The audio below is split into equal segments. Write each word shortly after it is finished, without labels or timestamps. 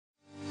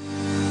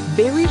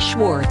Barry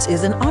Schwartz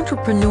is an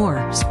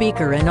entrepreneur,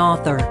 speaker, and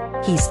author.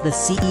 He's the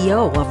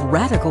CEO of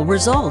Radical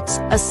Results,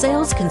 a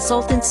sales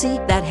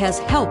consultancy that has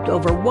helped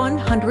over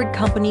 100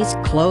 companies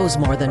close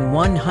more than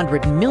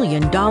 $100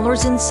 million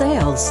in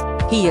sales.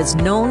 He is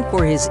known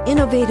for his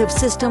innovative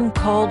system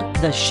called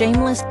the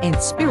Shameless and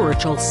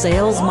Spiritual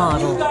Sales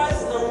Model. You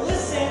guys to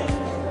listen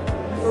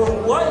for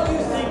what you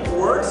think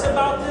works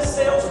about this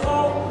sales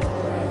call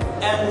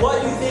and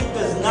what you think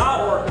does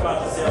not work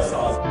about the sales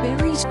call.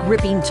 Barry's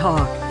gripping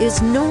talk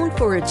is known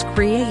for its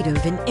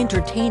creative and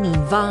entertaining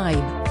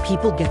vibe.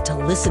 People get to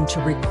listen to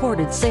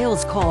recorded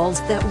sales calls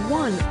that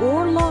won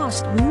or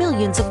lost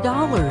millions of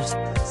dollars.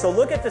 So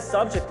look at the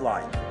subject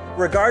line.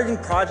 Regarding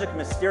Project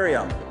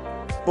Mysterium.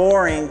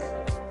 Boring.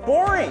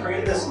 Boring!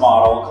 Created this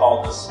model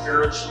called the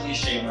Spiritually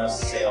Shameless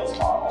Sales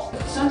Model.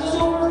 Send us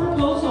over a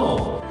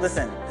proposal.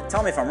 Listen,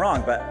 tell me if I'm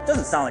wrong, but it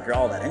doesn't sound like you're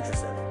all that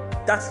interested.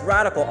 That's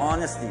radical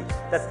honesty.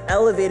 That's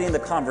elevating the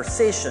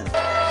conversation.